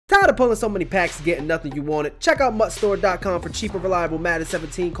Tired of pulling so many packs and getting nothing you wanted? Check out MuttStore.com for cheap and reliable Madden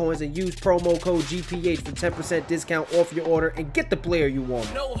 17 coins and use promo code GPH for 10% discount off your order and get the player you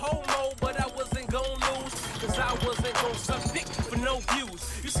want. No homo, but I wasn't gonna lose, cause I wasn't gonna suck dick for no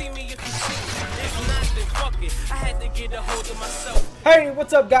views. You see me if you see me, if not then fuck it. I had to get a hold of myself. Hey,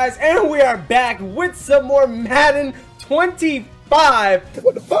 what's up guys? And we are back with some more Madden 25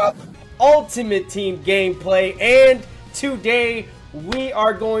 What the fuck? Ultimate Team gameplay, and today we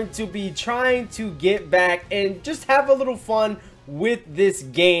are going to be trying to get back and just have a little fun with this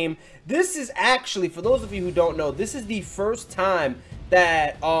game. This is actually, for those of you who don't know, this is the first time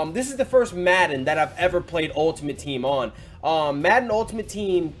that this is the first Madden that I've ever played Ultimate Team on. Madden Ultimate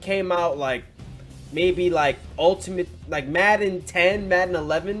Team came out like maybe like Madden 10, Madden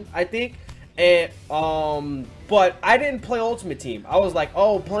 11, I think. And but I didn't play Ultimate Team. I was like,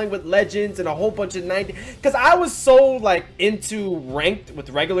 oh, playing with legends and a whole bunch of 90, because I was so like into ranked with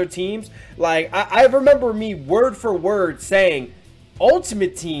regular teams. Like I remember me word for word saying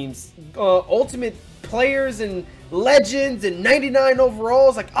Ultimate Teams, Ultimate players and legends and 99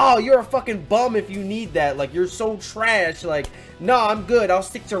 overalls, like, oh, you're a fucking bum if you need that, like you're so trash, like no, I'm good, I'll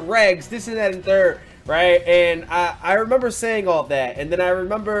stick to regs, this and that and third, right? And I remember saying all that, and then I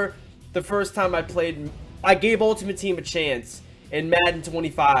remember the first time I gave Ultimate Team a chance in Madden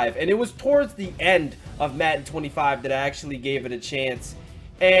 25, and it was towards the end of Madden 25 that I actually gave it a chance,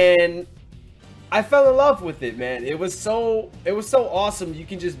 and I fell in love with it, man. It was so awesome. You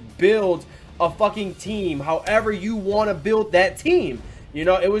can just build a fucking team however you want to build that team. You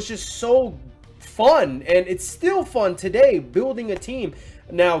know, it was just so fun, and it's still fun today building a team.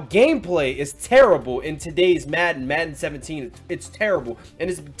 Now, gameplay is terrible in today's Madden 17. It's terrible, and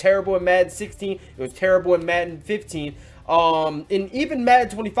it's terrible in Madden 16. It was terrible in Madden 15. And even Madden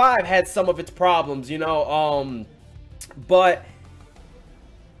 25 had some of its problems, you know. But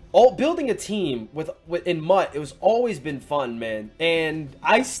building a team in Mutt, it was always been fun, man. And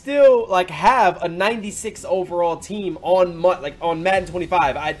I still like have a 96 overall team on Mutt, like on Madden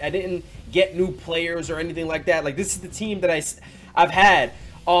 25. I didn't get new players or anything like that. Like, this is the team that I've had.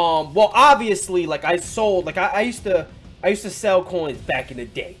 Well, obviously, like, I sold, like, I used to sell coins back in the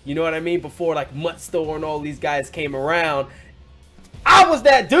day, you know what I mean, before like Mutt Store and all these guys came around. I was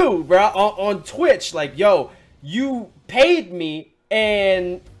that dude, bro, on Twitch. Like, yo, you paid me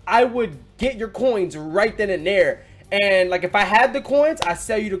and I would get your coins right then and there. And like, if I had the coins, I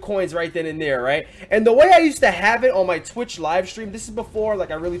sell you the coins right then and there, right? And the way I used to have it on my Twitch live stream, this is before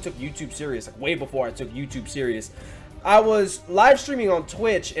like I really took YouTube serious, like way before I took YouTube serious. I was live streaming on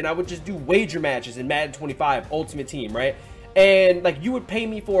Twitch, and I would just do wager matches in Madden 25 Ultimate Team, right? And like, you would pay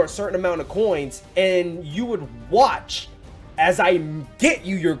me for a certain amount of coins, and you would watch as I get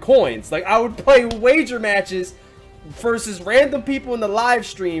you your coins. Like, I would play wager matches versus random people in the live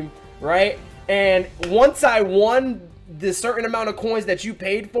stream, right? And once I won the certain amount of coins that you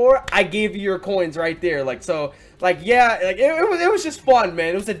paid for, I gave you your coins right there. Like, so, like, yeah, like, it was just fun,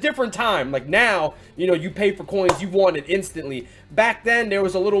 man. It was a different time. Like, now, you know, you pay for coins, you want it instantly. Back then, there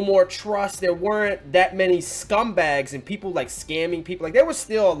was a little more trust. There weren't that many scumbags and people like scamming people. Like, there was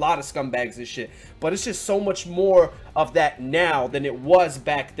still a lot of scumbags and shit, but it's just so much more of that now than it was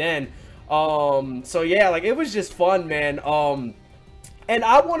back then. So yeah, like, it was just fun, man. And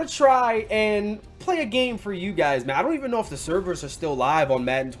I want to try and play a game for you guys, man. I don't even know if the servers are still live on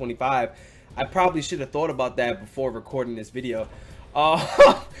Madden 25. I probably should have thought about that before recording this video.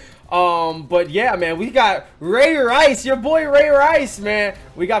 But yeah, man, we got Ray Rice, your boy Ray Rice, man.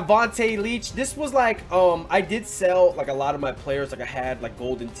 We got Vontae Leach. This was like, I did sell like a lot of my players. Like, I had like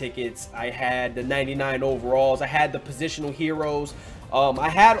golden tickets. I had the 99 overalls. I had the positional heroes. I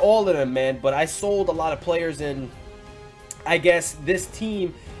had all of them, man. But I sold a lot of players, and I guess this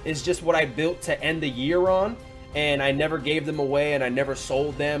team is just what I built to end the year on, and I never gave them away, and I never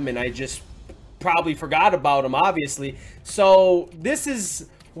sold them, and I just probably forgot about them, obviously. So this is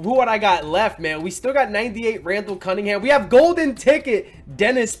what I got left, man. We still got 98 Randall Cunningham. We have golden ticket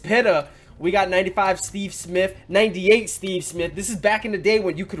Dennis Pitta. We got 95 Steve Smith, 98 Steve Smith. This is back in the day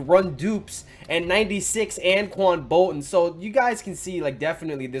when you could run dupes, and 96 Anquan Bolton. So you guys can see, like,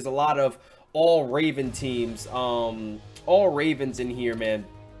 definitely there's a lot of all Raven teams, all Ravens in here, man.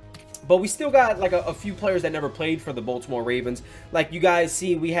 But we still got like a few players that never played for the Baltimore Ravens. Like, you guys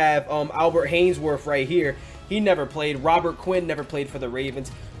see, we have Albert Hainsworth right here. He never played. Robert Quinn never played for the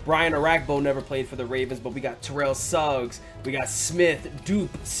Ravens. Brian Arakbo never played for the Ravens. But we got Terrell Suggs. We got Smith,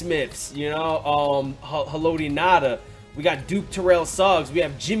 Dupe Smiths, you know, Haloti Nada. We got Duke Terrell Suggs. We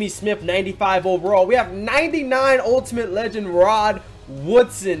have Jimmy Smith, 95 overall. We have 99 Ultimate Legend Rod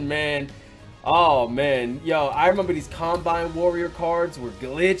Woodson, man. Oh man, yo, I remember these Combine Warrior cards were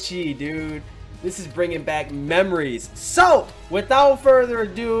glitchy, dude. This is bringing back memories. So, without further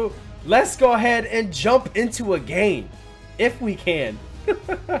ado, let's go ahead and jump into a game, if we can.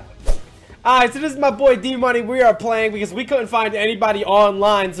 Alright, so this is my boy D-Money. We are playing because we couldn't find anybody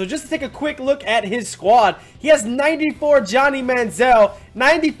online. So just to take a quick look at his squad, he has 94 Johnny Manziel,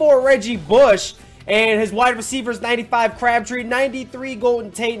 94 Reggie Bush, and his wide receivers 95 Crabtree, 93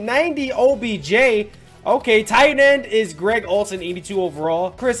 Golden Tate, 90 OBJ. Okay, tight end is Greg Olsen, 82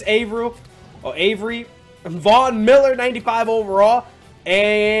 overall. Chris Avery, Vaughn Miller, 95 overall,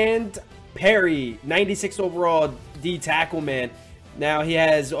 and Perry, 96 overall D tackle, man. Now he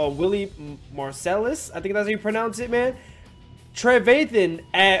has Willie Marcellus, I think that's how you pronounce it, man. Trevathan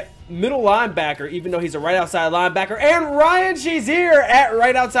at middle linebacker, even though he's a right outside linebacker. And Ryan Shazier at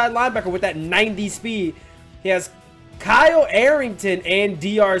right outside linebacker with that 90 speed. He has Kyle Arrington and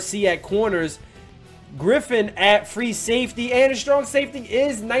DRC at corners. Griffin at free safety. And his strong safety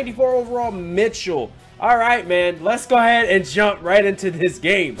is 94 overall Mitchell. All right, man. Let's go ahead and jump right into this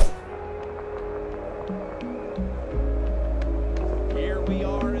game.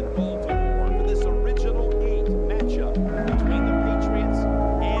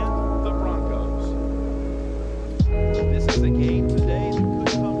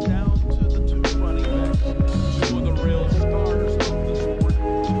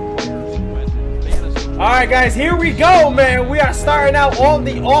 Alright guys, here we go, man. We are starting out on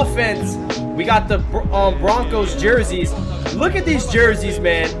the offense. We got the Broncos jerseys. Look at these jerseys,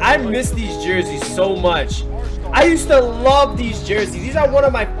 man. I miss these jerseys so much. I used to love these jerseys. These are one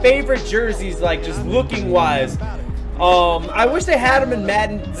of my favorite jerseys, like just looking wise. I wish they had them in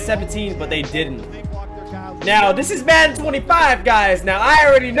Madden 17, but they didn't. Now, this is Madden 25, guys. Now, I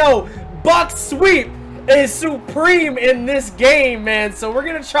already know Buck Sweep is supreme in this game, man. So we're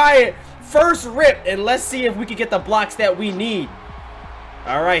going to try it first rip, and let's see if we can get the blocks that we need.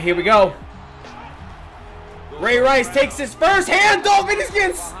 All right, here we go. Ray Rice takes his first handoff, and he's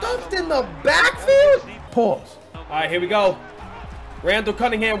getting stuffed in the backfield. Pause. All right, here we go. Randall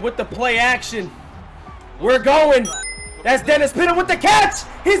Cunningham with the play action. We're going. That's Dennis Pitta with the catch.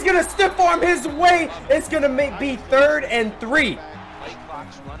 He's going to stiff arm his way. It's going to be 3rd and 3.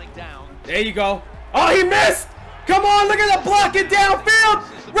 There you go. Oh, he missed. Come on, look at the blocking downfield.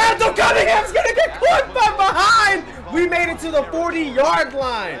 Randall Cunningham's going to get caught from behind. We made it to the 40-yard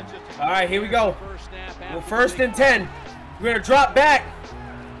line. All right, here we go. We're 1st and 10. We're going to drop back.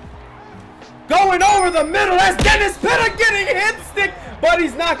 Going over the middle. That's Dennis Pitta getting hit stick, but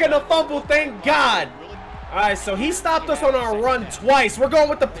he's not going to fumble, thank God. All right, so he stopped us on our run twice. We're going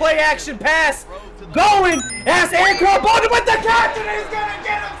with the play action pass. Going. That's Anquan Bolden with the catch, and he's going to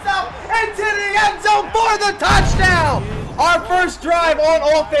get himself into the end zone for the touchdown. Our first drive on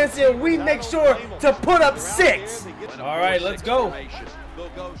offense, and we make sure to put up 6. All right, let's go.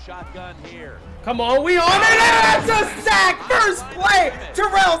 Come on, we on it, and it's a sack. First play,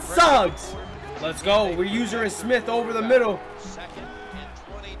 Terrell Suggs. Let's go. We're using Smith over the middle.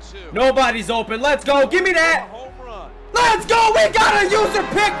 Nobody's open. Let's go. Give me that. Let's go. We got a user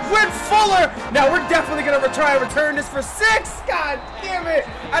pick with Fuller. Now, we're definitely going to try and return this for 6. God damn it.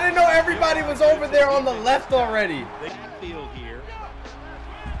 I didn't know everybody was over there on the left already.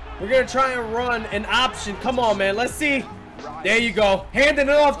 We're going to try and run an option. Come on, man. Let's see. There you go. Handing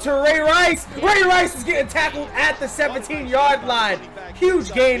it off to Ray Rice. Ray Rice is getting tackled at the 17-yard line.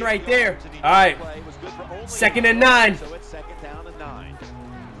 Huge gain right there. All right. 2nd and 9.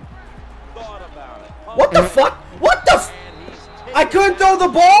 What the fuck? What the f— I couldn't throw the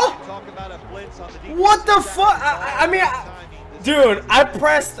ball? What the fuck? I mean, dude, I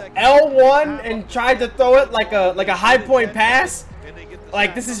pressed L1 and tried to throw it like a high point pass.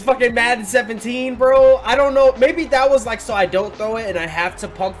 Like, this is fucking Madden 17, bro. I don't know. Maybe that was like so I don't throw it and I have to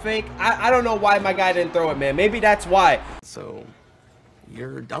pump fake. I don't know why my guy didn't throw it, man. Maybe that's why. So,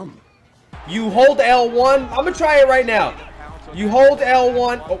 you're dumb. You hold L1. I'm going to try it right now. You hold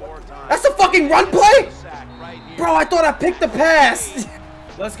L1. Oh, that's a fucking run play? Bro, I thought I picked the pass.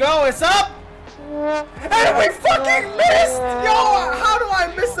 Let's go. It's up. And we fucking missed. Yo, how do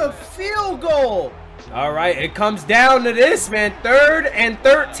I miss a field goal? All right, it comes down to this, man. 3rd and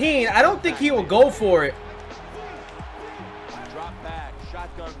 13. I don't think he will go for it.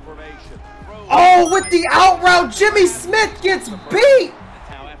 Oh, with the out route, Jimmy Smith gets beat.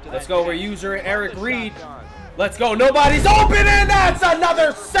 Let's go. We're user Eric Reed. Let's go. Nobody's open, and that's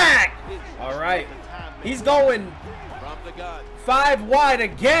another sack. All right. He's going 5 wide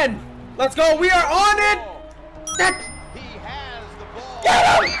again. Let's go. We are on it. Get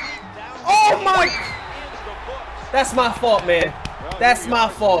him. Oh, my. That's my fault, man. That's my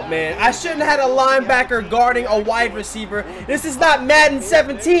fault, man. I shouldn't have had a linebacker guarding a wide receiver. This is not Madden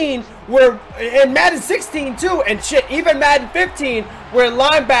 17, and Madden 16 too, and shit, even Madden 15, where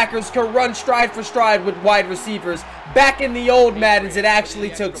linebackers can run stride for stride with wide receivers. Back in the old Maddens, it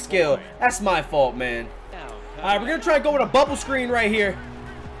actually took skill. That's my fault, man. All right, we're going to try and go with a bubble screen right here.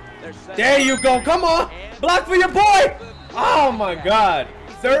 There you go. Come on. Block for your boy. Oh, my God.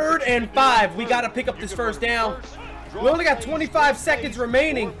 3rd and 5. We got to pick up this first down. We only got 25 seconds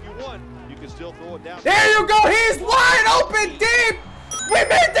remaining. There you go. He's wide open deep. We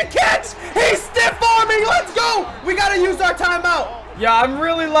made the catch. He's stiff arming. Let's go. We got to use our timeout. Yeah, I'm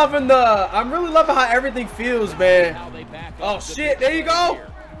really loving how everything feels, man. Oh shit, there you go.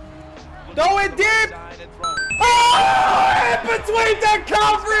 Throw it deep. Oh, in between the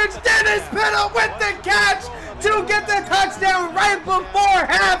coverage. Dennis Pitta with the catch to get the touchdown right before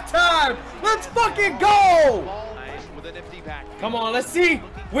halftime. Let's fucking go. Come on, let's see.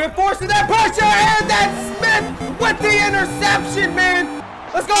 We're forcing that pressure, and that's Smith with the interception, man.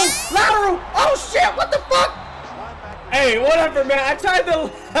 Let's go. Lateral. Oh shit, what the fuck? Hey, whatever, man. I tried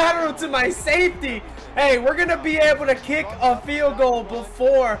the lateral to my safety. Hey, we're going to be able to kick a field goal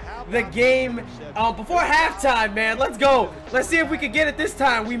before the game, before halftime, man. Let's go. Let's see if we can get it this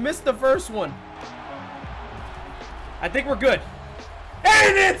time. We missed the first one. I think we're good.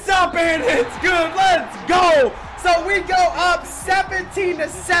 And it's up and it's good. Let's go. So we go up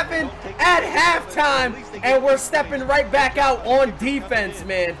 17-7 at halftime, and we're stepping right back out on defense,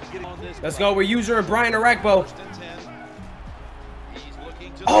 man. Let's go. We're using Brian Arakpo.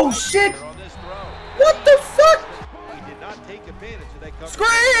 Oh shit! What the fuck?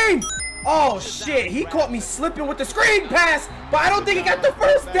 Screen! Oh shit, he caught me slipping with the screen pass, but I don't think he got the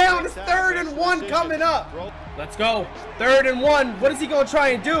first down. It's 3rd and 1 coming up. Let's go. 3rd and 1. What is he gonna try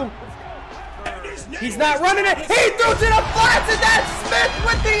and do? He's not running it. He threw to the flats, and that's Smith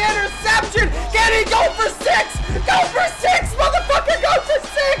with the interception. Can he go for 6? Go for 6, motherfucker! Go for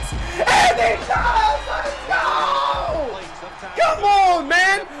 6! And he does! Let's go! Come on,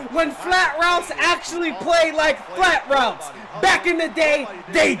 man! When flat routes actually play like flat routes. Back in the day,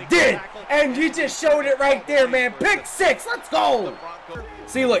 they did. And you just showed it right there, man. Pick 6. Let's go.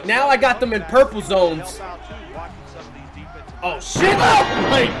 See, look, now I got them in purple zones. Oh, shit. Oh,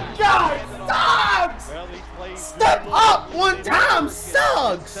 my God. Suggs! Step up one time,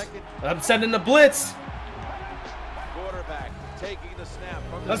 Suggs. I'm sending the blitz.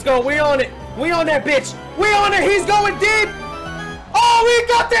 Let's go. We on it. We on that bitch. We on it. He's going deep. Oh, we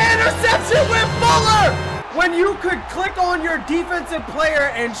got the interception with Fuller! When you could click on your defensive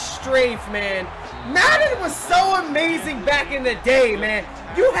player and strafe, man. Madden was so amazing back in the day, man.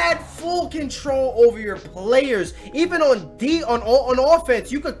 You had full control over your players. Even on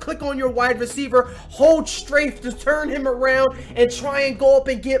offense, you could click on your wide receiver, hold strafe to turn him around and try and go up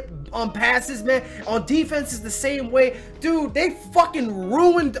and get passes, man. On defense is the same way. Dude, they fucking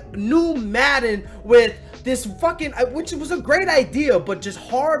ruined new Madden with this fucking, which was a great idea, but just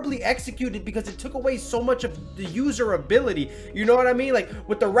horribly executed because it took away so much of the user ability. You know what I mean? Like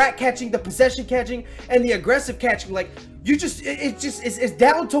with the rat catching, the possession catching, and the aggressive catching, like you just, it's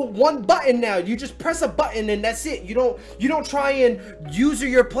down to one button now. You just press a button and that's it. You don't try and user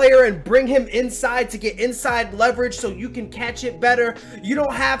your player and bring him inside to get inside leverage so you can catch it better. You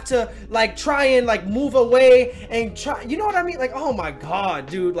don't have to like try and like move away and try, you know what I mean? Like, oh my God,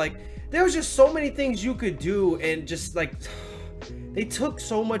 dude, like there was just so many things you could do, and just like they took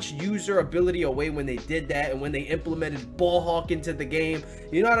so much user ability away when they did that, and when they implemented ball hawk into the game.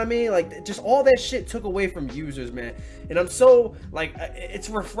 You know what I mean? Like just all that shit took away from users, man. And I'm so like, it's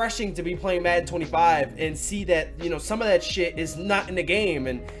refreshing to be playing Madden 25 and see that, you know, some of that shit is not in the game.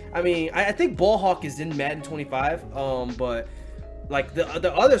 And I mean, I think ball hawk is in Madden 25, but like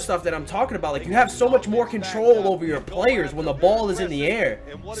the other stuff that I'm talking about, like you have so much more control over your players when the ball is in the air.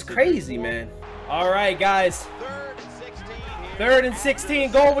 It's crazy, man. All right, guys. 3rd and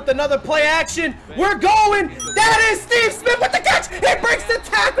 16, going with another play action. We're going. That is Steve Smith with the catch. He breaks the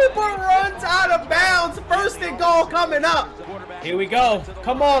tackle but runs out of bounds. 1st and goal coming up. Here we go.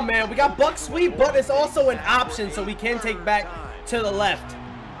 Come on, man. We got buck sweep, but it's also an option, so we can take back to the left.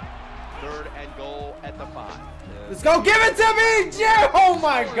 3rd and goal at the 5. Let's go. Give it to me, Jerry. Oh,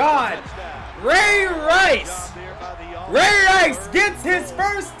 my God. Ray Rice. Ray Rice gets his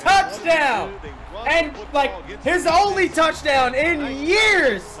first touchdown. And, like, his only touchdown in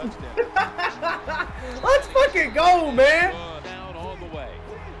years. Let's fucking go, man.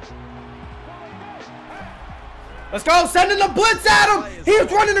 Let's go. Sending the blitz at him. He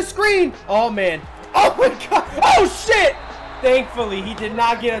was running the screen. Oh, man. Oh, my God. Oh, shit. Thankfully, he did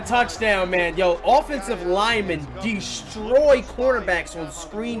not get a touchdown, man. Yo, offensive linemen destroy cornerbacks on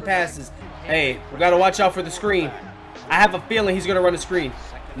screen passes. Hey, we got to watch out for the screen. I have a feeling he's going to run a screen.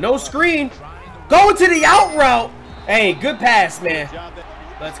 No screen. Going to the out route. Hey, good pass, man.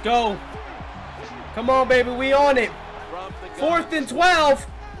 Let's go. Come on, baby. We on it. 4th and 12.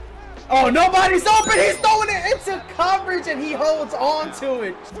 Oh, nobody's open. He's throwing it into coverage, and he holds on to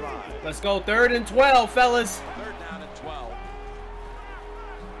it. Let's go. 3rd and 12, fellas.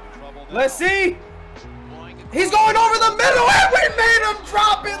 Let's see. He's going over the middle, and we made him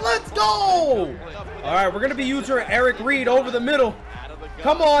drop it. Let's go. All right, we're going to be using Eric Reed over the middle.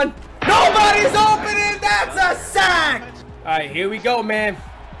 Come on. Nobody's opening. That's a sack. All right, here we go, man.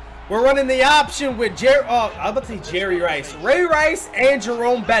 We're running the option with Jerry. Oh, I'm about to say Jerry Rice. Ray Rice and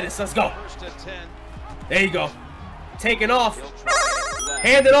Jerome Bettis. Let's go. There you go. Taking off.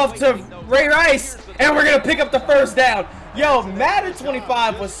 Hand it off to Ray Rice. And we're going to pick up the first down. Yo, Madden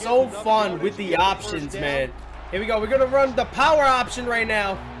 25 was so fun with the options, man. Here we go. We're going to run the power option right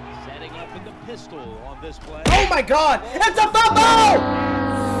now. Setting up with the pistol on this play. Oh, my God. It's a fumble.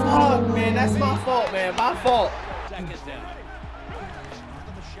 Oh, man. That's my fault, man. My fault.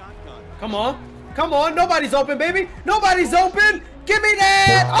 Come on. Come on. Nobody's open, baby. Nobody's open. Give me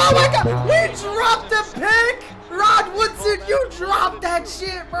that. Oh, my God. We dropped the pick. Rod Woodson, you dropped that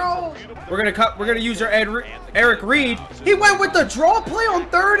shit, bro. We're gonna use our Eric Reed. He went with the draw play on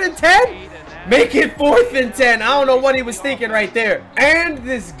 3rd and 10. Make it 4th and 10. I don't know what he was thinking right there. And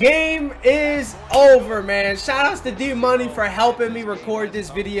this game is over, man. Shout outs to D Money for helping me record this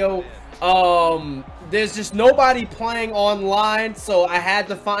video. There's just nobody playing online, so I had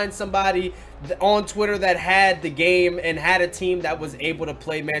to find somebody on Twitter that had the game and had a team that was able to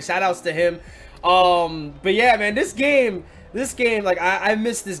play, man. Shout outs to him. But yeah, man, this game, like, I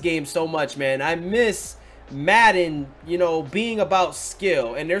miss this game so much, man. I miss Madden, you know, being about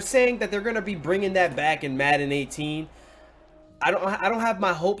skill, and they're saying that they're gonna be bringing that back in Madden 18. I don't have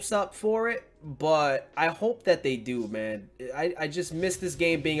my hopes up for it, but I hope that they do, man. I just miss this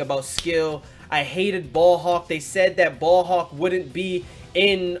game being about skill. I hated Ball Hawk. They said that Ball Hawk wouldn't be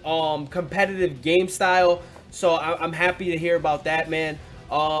in competitive game style, so I'm happy to hear about that, man.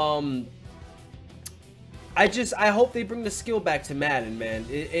 I hope they bring the skill back to Madden, man.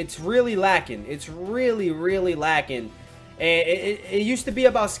 It's really lacking. It's really lacking. And it used to be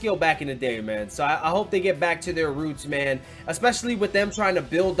about skill back in the day, man. So I hope they get back to their roots, man. Especially with them trying to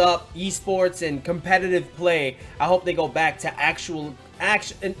build up esports and competitive play. I hope they go back to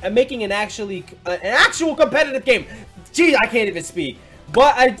making an actual competitive game. Gee, I can't even speak.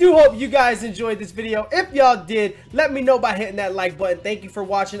 But I do hope you guys enjoyed this video. If y'all did, let me know by hitting that like button. Thank you for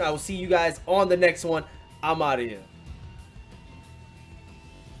watching. I will see you guys on the next one. I'm out of here.